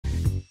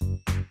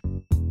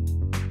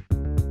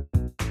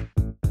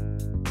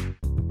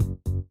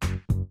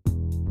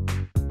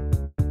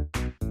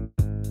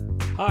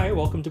Hi,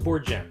 welcome to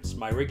Board Gems,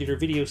 my regular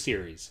video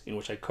series in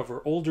which I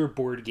cover older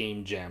board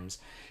game gems,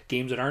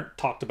 games that aren't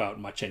talked about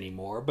much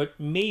anymore, but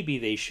maybe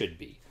they should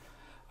be.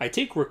 I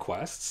take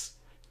requests.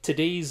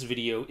 Today's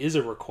video is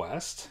a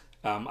request.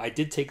 I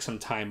did take some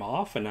time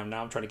off and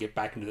now I'm trying to get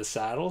back into the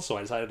saddle, so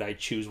I decided I'd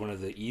choose one of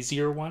the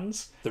easier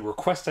ones. The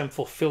request I'm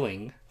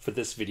fulfilling for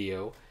this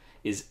video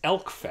is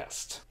Elk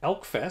Fest.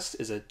 Elk Fest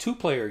is a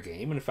two-player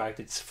game. In fact,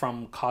 it's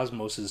from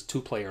Kosmos'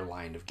 two-player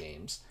line of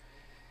games.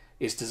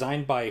 It's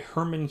designed by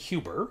Herman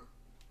Huber.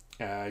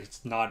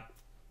 It's not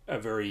a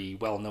very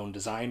well-known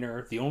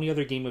designer. The only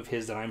other game of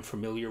his that I'm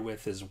familiar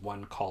with is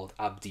one called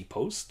Abdi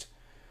Post,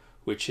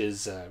 which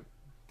is a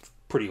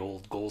pretty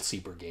old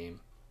Goldseber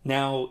game.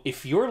 Now,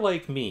 if you're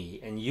like me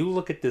and you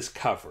look at this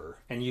cover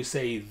and you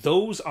say,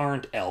 those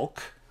aren't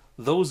elk,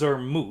 those are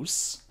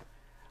moose,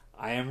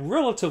 I am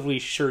relatively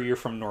sure you're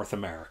from North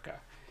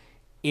America.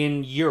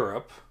 In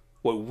Europe,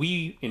 what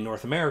we in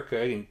North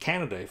America, in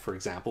Canada, for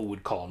example,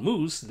 would call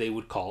moose, they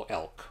would call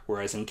elk.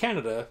 Whereas in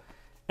Canada,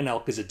 an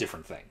elk is a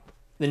different thing.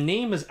 The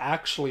name is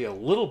actually a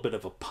little bit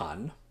of a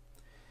pun.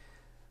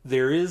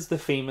 There is the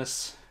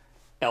famous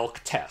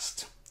elk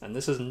test. And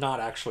this is not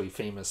actually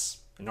famous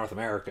in North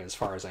America as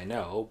far as I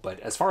know, but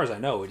as far as I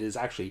know, it is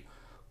actually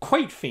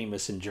quite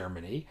famous in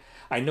Germany.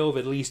 I know of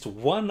at least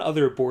one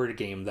other board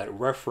game that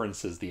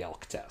references the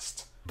elk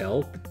test.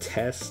 Elk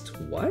test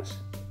what?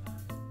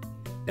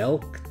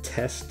 Elk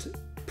test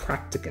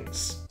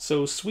practicants.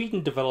 So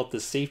Sweden developed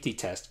this safety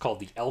test called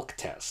the elk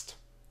test,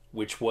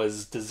 which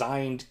was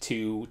designed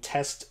to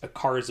test a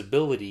car's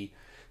ability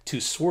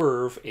to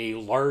swerve a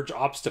large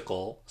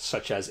obstacle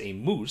such as a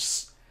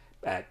moose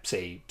at,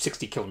 say,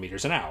 60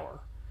 kilometers an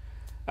hour.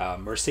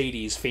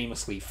 Mercedes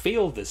famously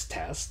failed this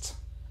test,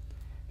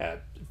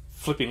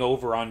 flipping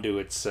over onto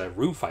its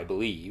roof, I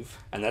believe,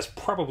 and that's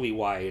probably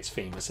why it's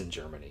famous in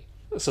Germany.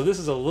 So this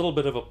is a little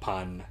bit of a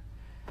pun,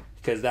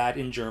 because that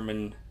in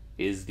German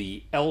is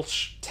the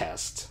Elch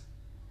test,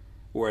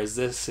 whereas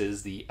this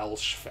is the Elk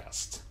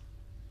Fest.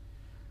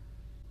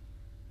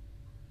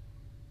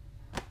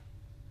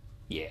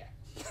 Yeah.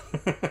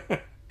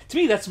 To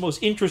me, that's the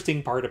most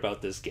interesting part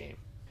about this game.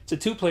 It's a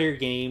two-player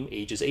game,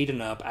 ages 8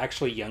 and up.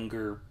 Actually,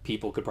 younger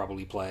people could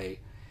probably play.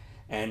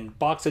 And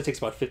box set takes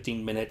about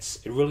 15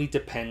 minutes. It really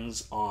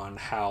depends on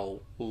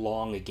how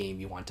long a game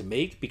you want to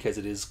make, because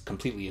it is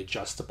completely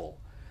adjustable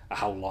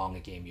how long a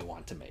game you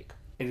want to make.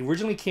 It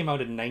originally came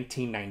out in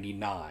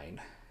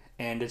 1999,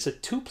 and it's a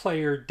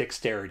two-player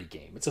dexterity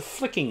game. It's a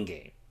flicking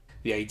game.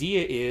 The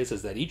idea is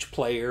that each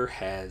player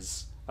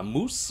has a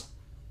moose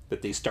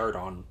that they start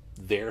on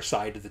their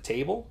side of the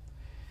table.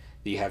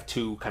 You have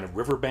two kind of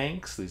river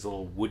banks, these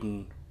little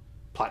wooden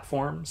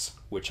platforms,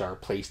 which are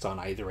placed on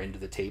either end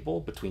of the table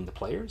between the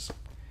players.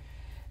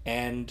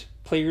 And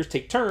players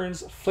take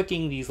turns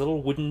flicking these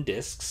little wooden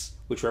discs,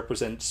 which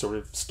represent sort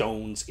of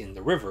stones in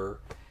the river,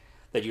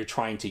 that you're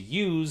trying to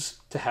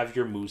use to have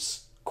your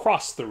moose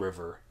cross the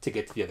river to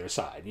get to the other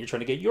side. And you're trying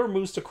to get your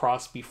moose to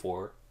cross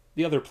before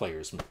the other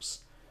player's moose.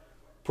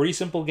 Pretty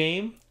simple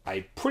game.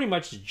 I pretty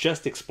much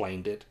just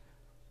explained it.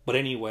 But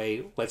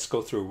anyway, let's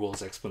go through a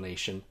rules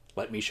explanation.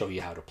 Let me show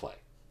you how to play.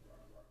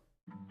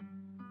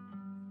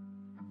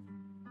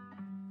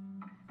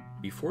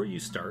 Before you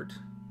start,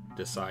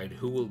 decide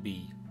who will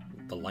be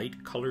the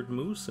light-colored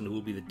moose and who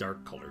will be the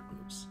dark-colored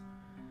moose.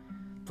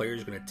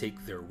 Players are going to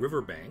take their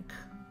riverbank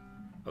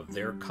of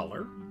their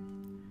color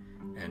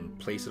and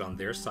place it on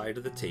their side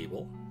of the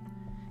table,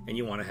 and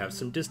you want to have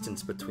some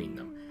distance between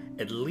them.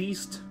 At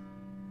least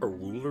a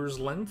ruler's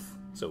length,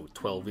 so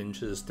 12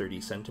 inches,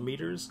 30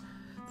 centimeters.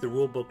 The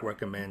rulebook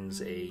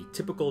recommends a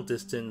typical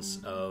distance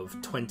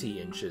of 20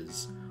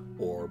 inches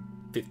or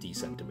 50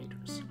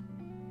 centimeters.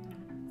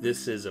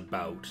 This is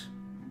about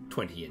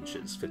 20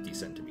 inches, 50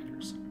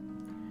 centimeters.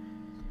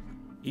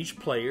 Each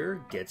player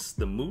gets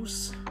the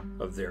moose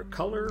of their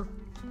color,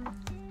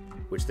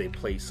 which they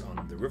place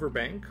on the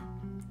riverbank,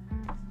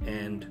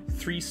 and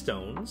 3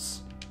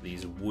 stones,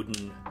 these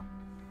wooden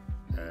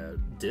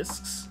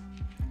discs,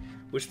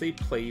 which they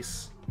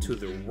place to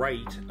the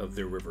right of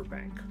their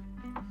riverbank.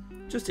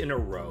 Just in a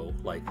row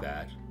like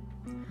that.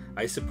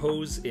 I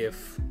suppose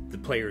if the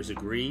players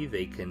agree,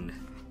 they can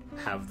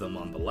have them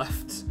on the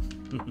left,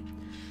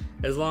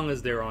 as long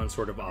as they're on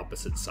sort of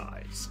opposite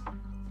sides.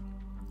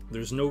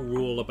 There's no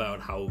rule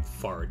about how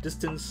far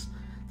distance.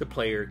 The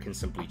player can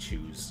simply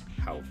choose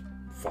how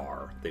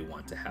far they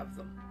want to have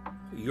them.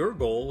 Your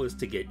goal is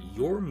to get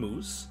your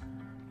moose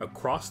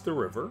across the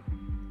river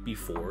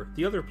before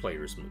the other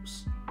player's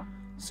moose.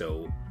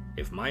 So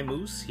if my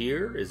moose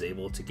here is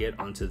able to get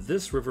onto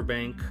this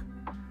riverbank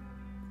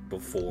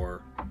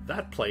before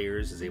that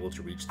player's is able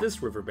to reach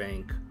this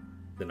riverbank,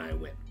 then I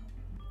win.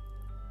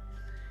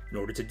 In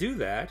order to do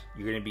that,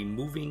 you're going to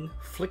be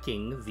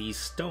flicking these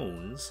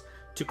stones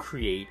to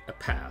create a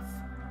path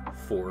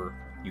for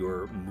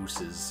your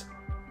moose's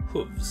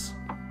hooves.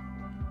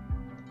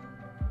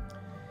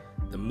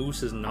 The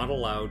moose is not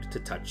allowed to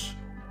touch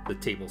the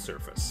table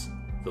surface,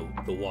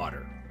 the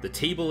water. The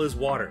table is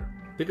water.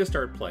 Pick a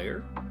start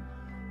player.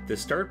 The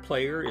start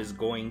player is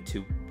going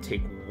to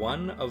take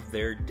one of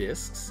their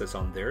discs that's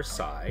on their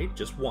side,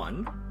 just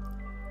one,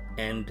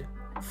 and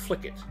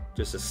flick it.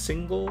 Just a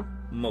single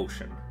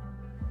motion,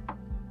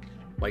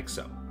 like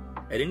so.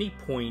 At any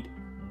point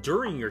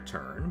during your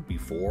turn,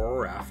 before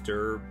or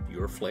after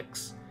your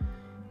flicks,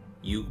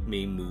 you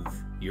may move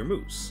your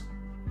moose.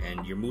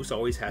 And your moose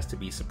always has to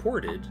be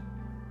supported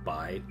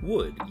by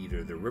wood,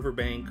 either the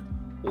riverbank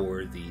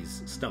or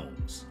these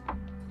stones.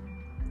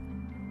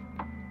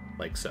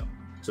 Like so.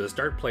 So the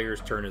start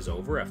player's turn is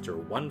over after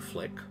one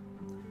flick,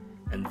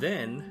 and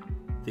then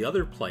the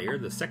other player,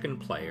 the second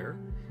player,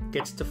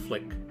 gets to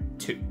flick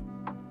two.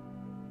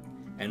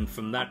 And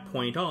from that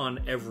point on,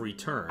 every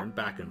turn,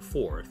 back and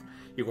forth,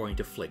 you're going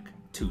to flick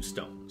two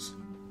stones.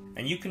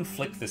 And you can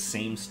flick the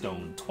same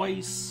stone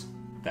twice,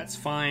 that's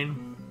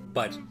fine,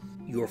 but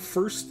your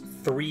first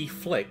three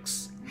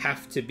flicks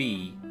have to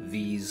be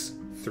these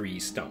three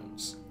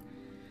stones.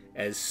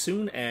 As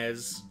soon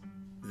as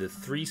the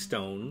three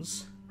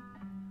stones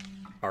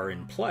are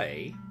in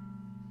play,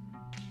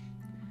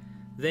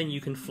 then you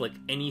can flick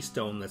any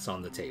stone that's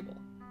on the table,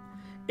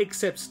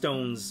 except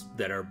stones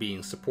that are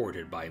being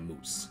supported by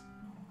moose.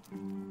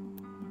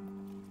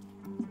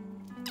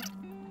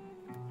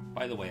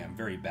 By the way, I'm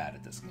very bad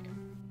at this game.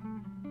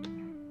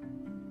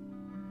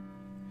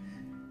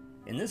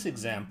 In this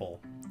example,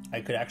 I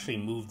could actually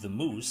move the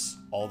moose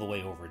all the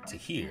way over to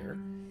here.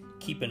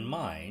 Keep in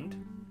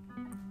mind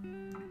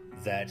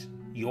that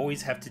you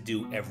always have to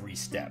do every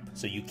step.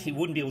 So you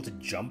wouldn't be able to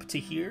jump to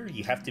here.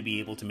 You have to be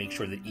able to make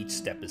sure that each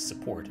step is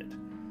supported.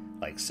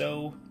 Like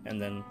so, and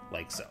then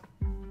like so.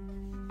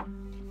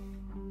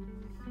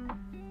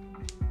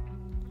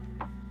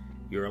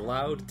 You're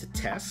allowed to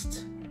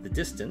test the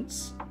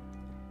distance.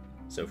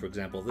 So for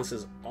example, this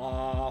is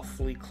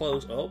awfully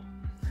close. Oh,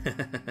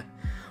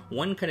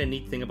 one kind of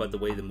neat thing about the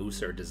way the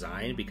moose are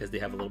designed, because they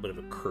have a little bit of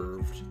a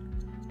curved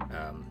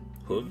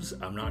hooves.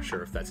 I'm not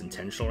sure if that's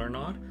intentional or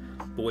not,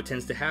 but what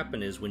tends to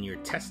happen is when you're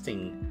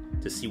testing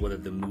to see whether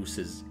the moose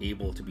is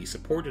able to be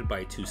supported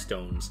by two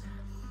stones,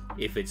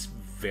 if it's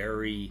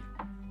very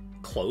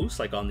close,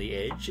 like on the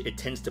edge, it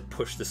tends to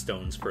push the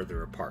stones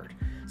further apart.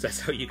 So that's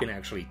how you can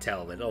actually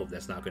tell that, oh,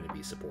 that's not going to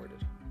be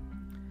supported.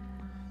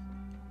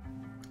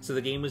 So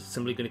the game is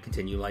simply going to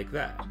continue like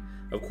that.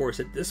 Of course,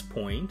 at this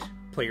point,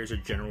 players are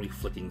generally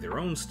flicking their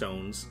own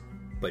stones,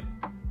 but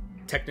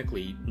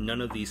technically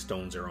none of these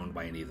stones are owned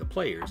by any of the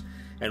players.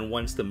 And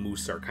once the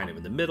moose are kind of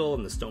in the middle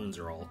and the stones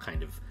are all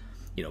kind of,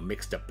 you know,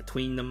 mixed up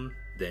between them,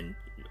 then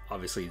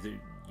obviously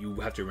you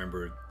have to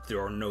remember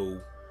there are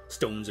no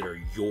stones that are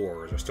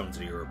yours or stones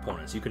that are your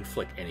opponent's. You can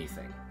flick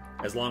anything,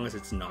 as long as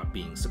it's not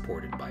being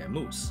supported by a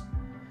moose.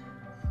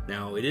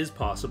 Now, it is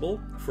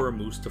possible for a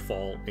moose to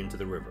fall into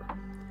the river.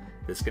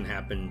 This can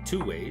happen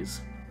two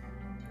ways.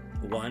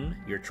 One,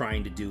 you're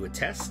trying to do a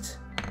test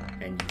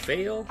and you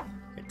fail,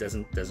 it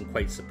doesn't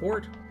quite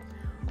support.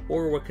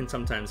 Or what can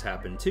sometimes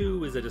happen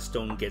too is that a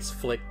stone gets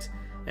flicked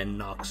and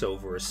knocks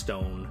over a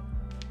stone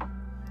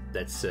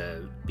that's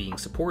being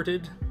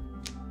supported.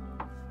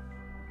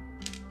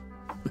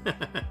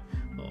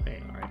 Oh,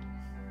 hey, alright.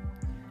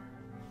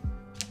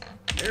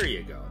 There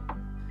you go.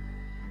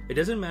 It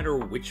doesn't matter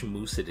which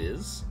moose it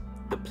is,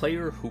 the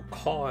player who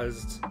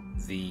caused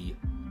the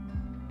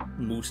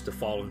moose to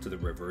fall into the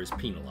river is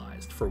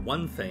penalized. For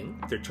one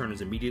thing, their turn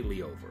is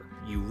immediately over.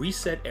 You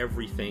reset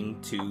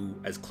everything to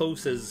as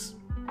close as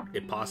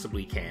it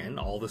possibly can,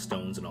 all the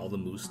stones and all the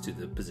moose to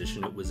the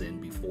position it was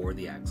in before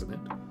the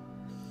accident.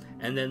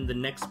 And then the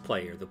next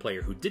player, the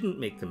player who didn't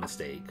make the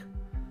mistake,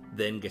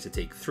 then gets to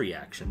take 3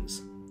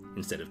 actions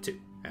instead of 2.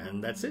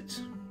 And that's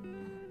it.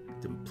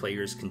 The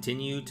players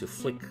continue to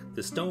flick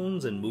the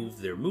stones and move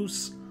their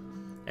moose,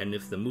 and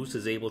if the moose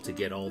is able to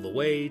get all the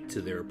way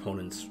to their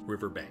opponent's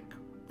riverbank,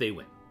 they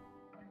win.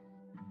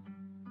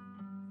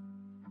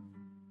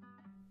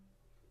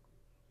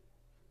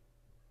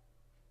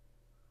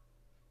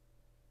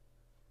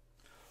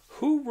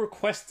 Who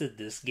requested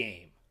this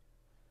game?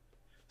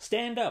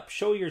 Stand up,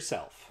 show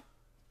yourself.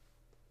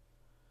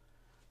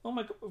 Oh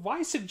my god,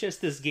 why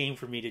suggest this game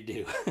for me to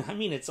do? I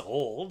mean, it's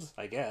old,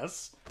 I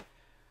guess.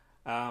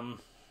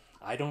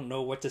 I don't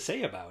know what to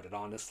say about it,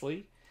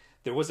 honestly.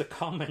 There was a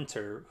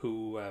commenter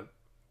who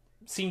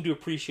seemed to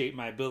appreciate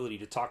my ability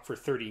to talk for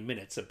 30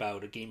 minutes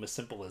about a game as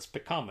simple as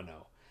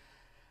Picomino.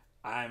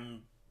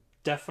 I'm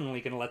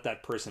definitely going to let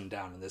that person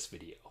down in this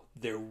video.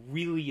 There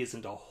really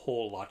isn't a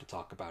whole lot to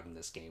talk about in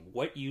this game.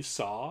 What you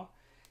saw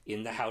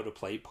in the how to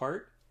play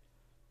part,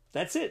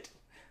 that's it.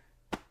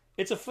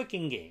 It's a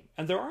flicking game,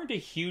 and there aren't a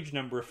huge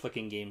number of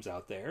flicking games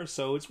out there,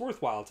 so it's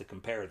worthwhile to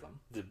compare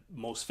them. The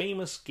most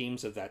famous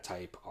games of that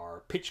type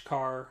are Pitch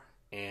Car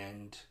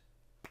and,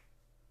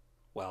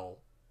 well,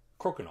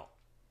 Crokinole.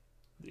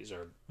 These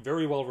are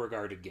very well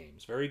regarded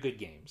games, very good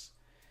games.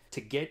 To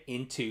get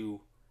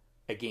into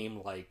a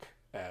game like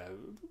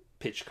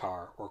Pitch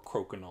Car or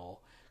Crokinole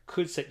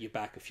could set you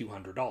back a few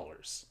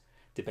 $100s,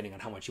 depending on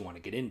how much you want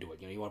to get into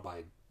it. You know, you want to buy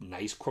a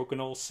nice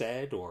Crokinole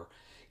set, or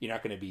you're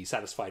not going to be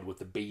satisfied with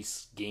the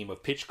base game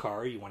of Pitch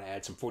Car. You want to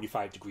add some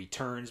 45-degree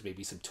turns,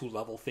 maybe some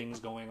 2-level things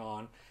going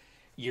on.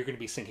 You're going to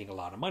be sinking a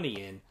lot of money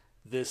in.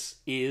 this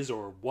is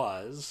or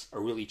was a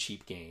really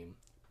cheap game.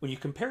 When you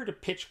compare to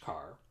Pitch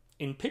Car,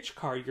 in Pitch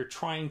Car you're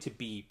trying to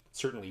be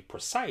certainly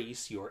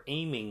precise, you're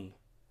aiming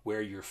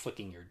where you're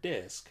flicking your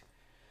disc,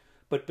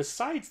 but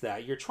besides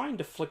that you're trying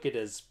to flick it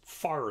as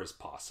far as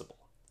possible.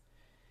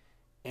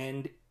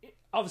 And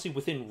obviously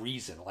within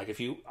reason, like if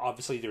you,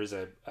 obviously there's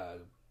a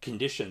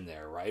condition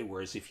there, right?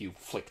 Whereas if you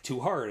flick too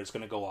hard, it's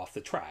going to go off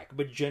the track.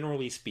 But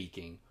generally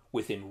speaking,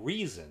 within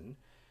reason,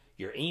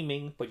 you're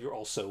aiming, but you're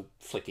also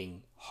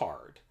flicking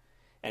hard.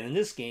 And in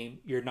this game,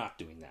 you're not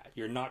doing that.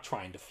 You're not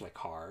trying to flick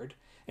hard.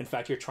 In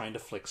fact, you're trying to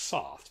flick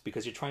soft,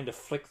 because you're trying to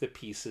flick the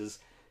pieces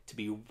to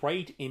be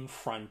right in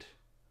front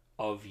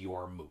of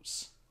your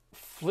moose.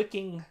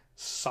 Flicking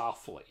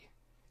softly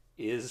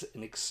is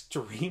an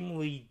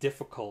extremely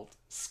difficult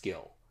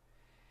skill.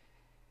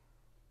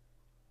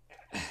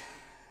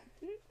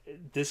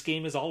 This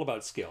game is all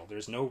about skill.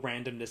 There's no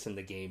randomness in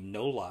the game,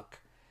 no luck.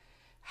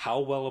 How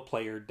well a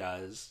player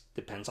does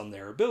depends on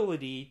their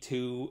ability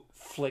to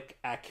flick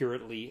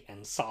accurately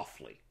and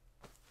softly.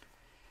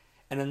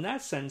 And in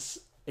that sense,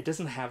 it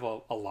doesn't have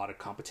a lot of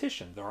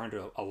competition. There aren't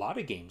a lot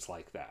of games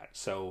like that.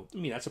 So, I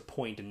mean, that's a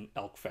point in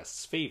Elk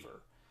Fest's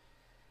favor.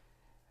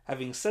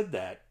 Having said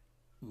that,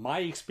 my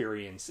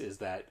experience is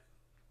that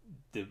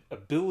the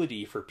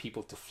ability for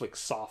people to flick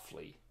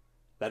softly,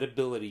 that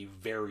ability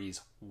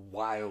varies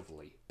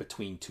wildly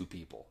between two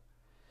people.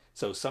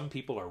 So some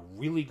people are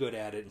really good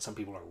at it and some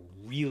people are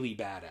really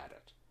bad at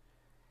it.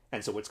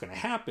 And so what's going to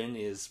happen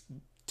is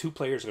two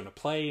players are going to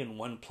play and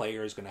one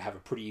player is going to have a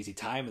pretty easy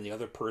time and the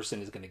other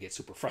person is going to get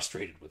super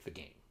frustrated with the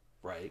game,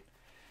 right?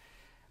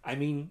 I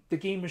mean, the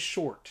game is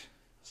short.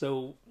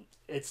 So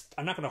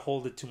I'm not going to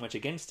hold it too much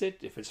against it.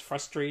 If it's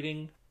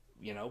frustrating,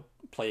 you know,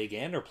 play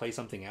again or play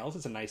something else.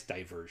 It's a nice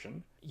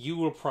diversion. You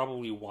will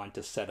probably want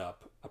to set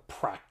up a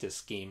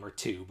practice game or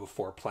two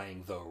before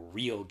playing the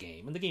real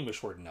game. And the game is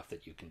short enough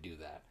that you can do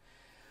that.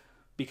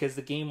 Because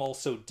the game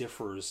also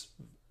differs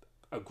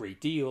a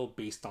great deal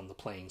based on the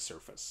playing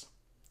surface.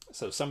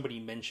 So somebody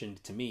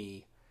mentioned to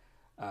me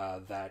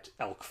that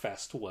Elk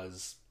Fest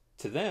was,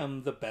 to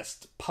them, the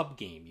best pub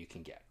game you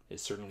can get.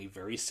 It's certainly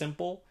very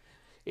simple.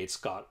 It's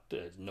got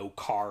no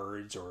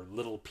cards or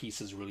little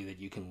pieces really that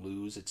you can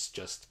lose. It's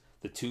just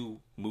the two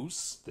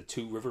moose, the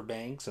two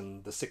riverbanks,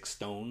 and the 6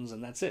 stones,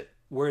 and that's it.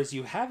 Whereas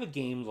you have a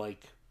game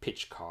like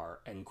Pitch Car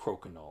and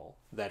Crokinole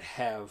that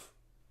have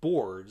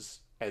boards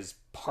as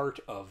part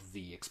of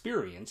the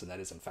experience, and that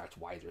is in fact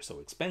why they're so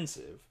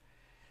expensive.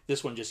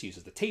 This one just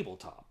uses the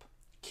tabletop.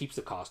 Keeps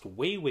the cost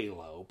way, way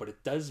low, but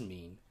it does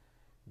mean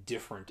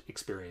different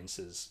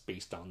experiences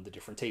based on the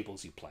different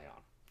tables you play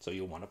on. So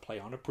you'll want to play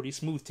on a pretty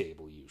smooth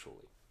table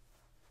usually.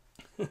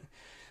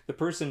 The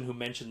person who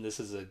mentioned this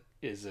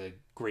is a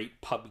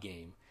great pub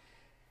game.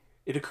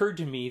 It occurred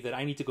to me that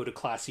I need to go to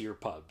classier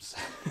pubs.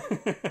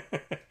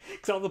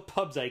 Because all the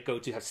pubs I go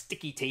to have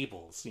sticky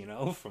tables, you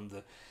know, from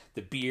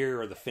the beer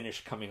or the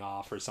finish coming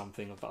off or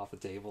something off the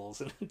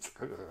tables. And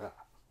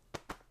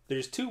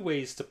there's 2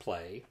 ways to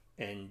play,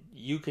 and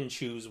you can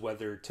choose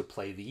whether to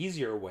play the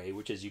easier way,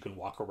 which is you can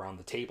walk around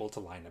the table to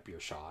line up your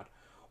shot,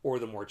 or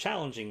the more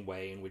challenging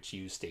way in which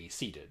you stay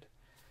seated.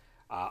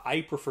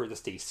 I prefer the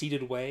stay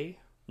seated way,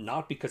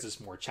 not because it's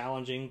more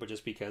challenging, but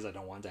just because I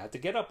don't want to have to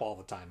get up all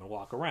the time and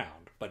walk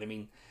around. But I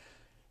mean,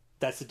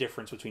 that's the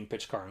difference between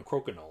Pitch Car and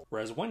Crokinole.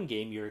 Whereas one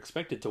game, you're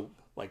expected to,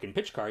 like in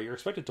Pitch Car, you're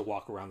expected to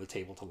walk around the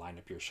table to line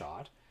up your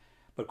shot.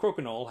 But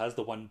Crokinole has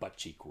the one butt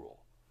cheek rule.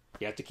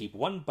 You have to keep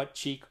one butt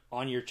cheek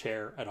on your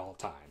chair at all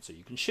times. So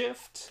you can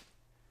shift,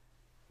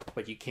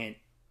 but you can't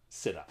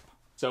sit up.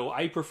 So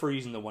I prefer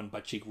using the one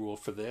butt cheek rule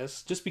for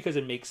this, just because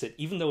it makes it,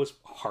 even though it's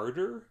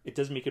harder, it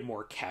does make it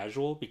more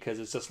casual, because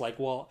it's just like,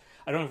 well,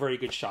 I don't have a very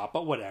good shot,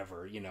 but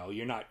whatever, you know,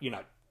 you're not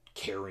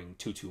caring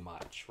too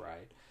much,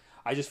 right?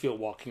 I just feel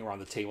walking around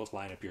the table to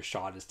line up your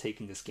shot is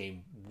taking this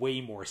game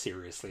way more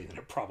seriously than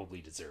it probably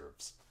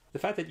deserves. The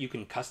fact that you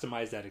can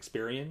customize that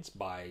experience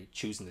by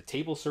choosing the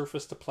table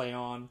surface to play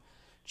on,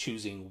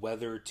 choosing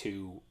whether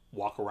to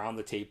walk around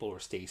the table or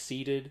stay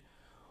seated,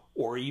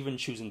 or even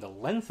choosing the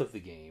length of the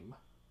game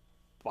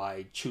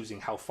by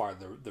choosing how far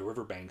the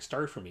riverbanks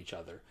start from each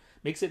other,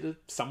 makes it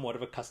somewhat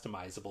of a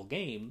customizable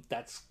game.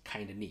 That's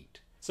kind of neat.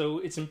 So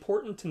it's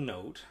important to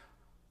note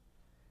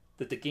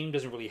that the game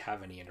doesn't really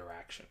have any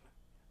interaction,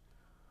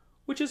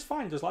 which is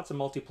fine. There's lots of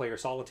multiplayer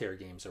solitaire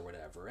games or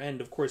whatever, and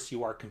of course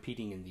you are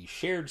competing in the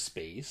shared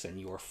space and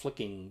you are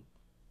flicking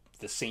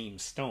the same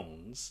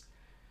stones,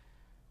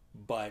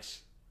 but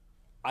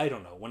I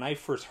don't know. When I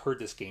first heard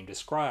this game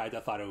described, I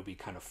thought it would be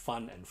kind of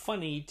fun and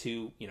funny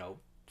to, you know,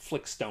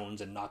 flick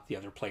stones and knock the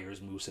other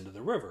player's moose into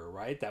the river,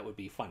 right? That would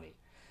be funny.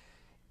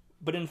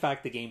 But in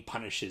fact, the game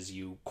punishes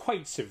you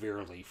quite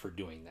severely for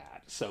doing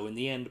that. So in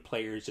the end,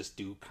 players just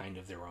do kind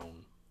of their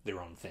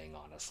own thing,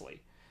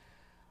 honestly.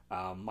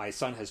 My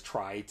son has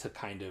tried to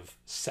kind of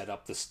set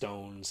up the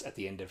stones at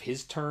the end of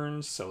his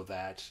turn so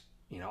that,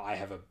 you know, I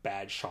have a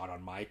bad shot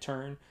on my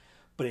turn.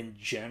 But in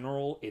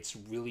general, it's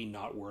really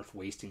not worth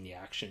wasting the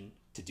action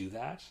to do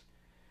that.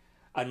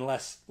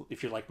 Unless,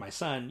 if you're like my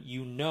son,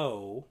 you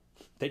know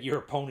that your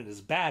opponent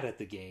is bad at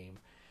the game,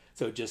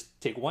 So just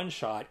take one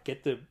shot,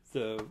 get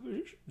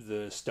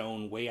the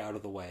stone way out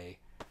of the way,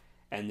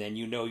 and then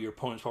you know your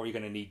opponent's probably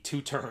going to need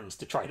 2 turns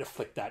to try to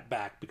flick that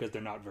back because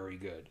they're not very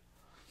good.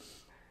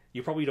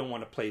 You probably don't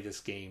want to play this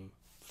game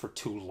for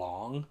too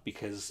long,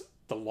 because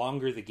the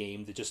longer the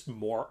game, the just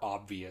more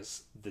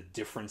obvious the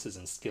differences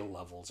in skill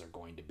levels are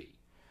going to be.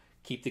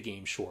 Keep the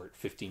game short,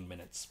 15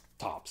 minutes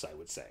tops, I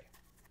would say.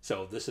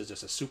 So this is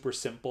just a super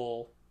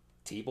simple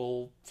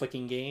table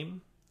flicking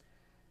game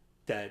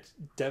that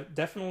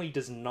definitely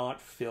does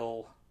not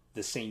fill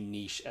the same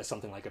niche as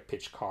something like a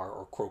pitch car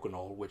or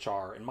crokinole, which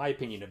are, in my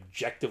opinion,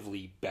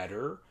 objectively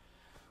better,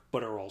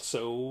 but are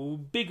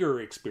also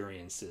bigger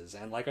experiences,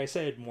 and like I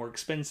said, more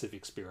expensive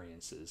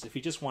experiences. If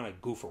you just want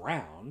to goof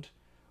around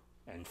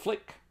and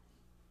flick,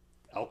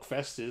 Elk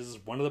Fest is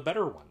one of the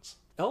better ones.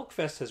 Elk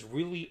Fest has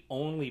really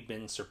only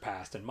been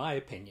surpassed, in my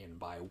opinion,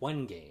 by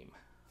one game,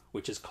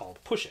 which is called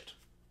Push It.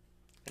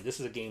 And this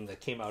is a game that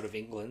came out of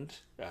England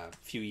a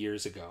few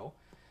years ago,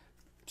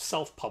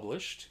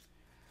 self-published.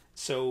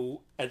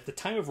 So at the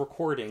time of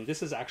recording,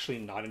 this is actually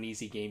not an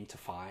easy game to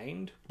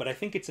find, but I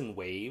think it's in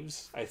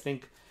waves. I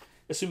think,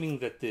 assuming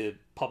that the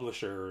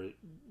publisher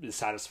is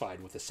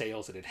satisfied with the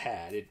sales that it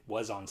had, it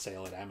was on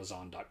sale at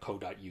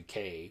amazon.co.uk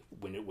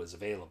when it was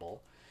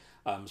available.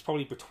 It's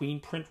probably between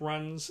print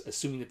runs,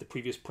 assuming that the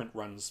previous print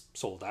runs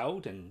sold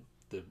out and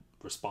the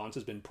response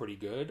has been pretty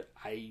good.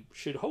 I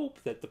should hope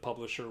that the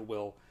publisher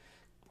will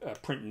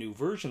print new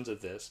versions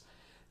of this.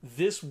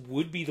 This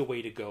would be the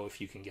way to go if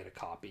you can get a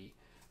copy.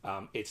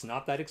 It's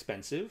not that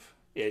expensive.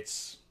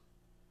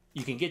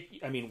 You can get,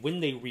 I mean, when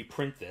they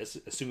reprint this,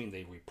 assuming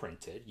they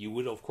reprint it, you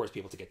would, of course, be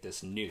able to get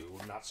this new,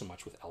 not so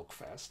much with Elk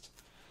Fest.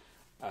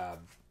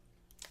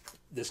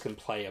 This can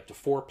play up to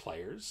 4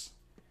 players,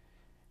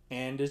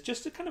 and is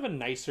just a kind of a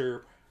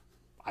nicer,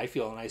 I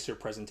feel, a nicer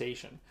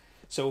presentation.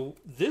 So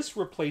this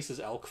replaces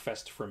Elk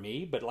Fest for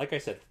me, but like I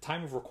said, at the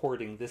time of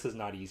recording, this is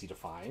not easy to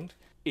find.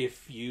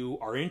 If you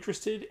are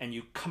interested and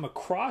you come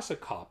across a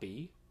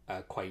copy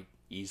quite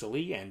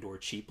easily and or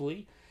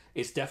cheaply,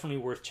 it's definitely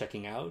worth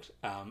checking out.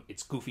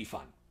 It's goofy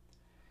fun.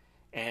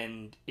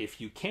 And if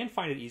you can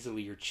find it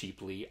easily or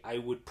cheaply, I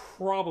would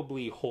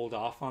probably hold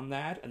off on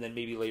that and then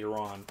maybe later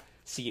on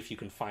see if you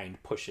can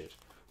find Push It,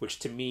 which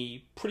to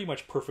me pretty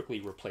much perfectly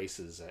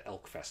replaces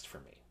Elk Fest for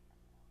me.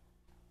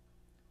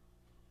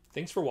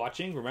 Thanks for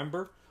watching.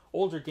 Remember,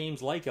 older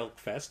games like Elk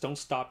Fest don't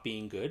stop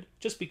being good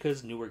just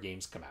because newer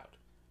games come out.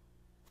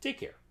 Take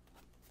care.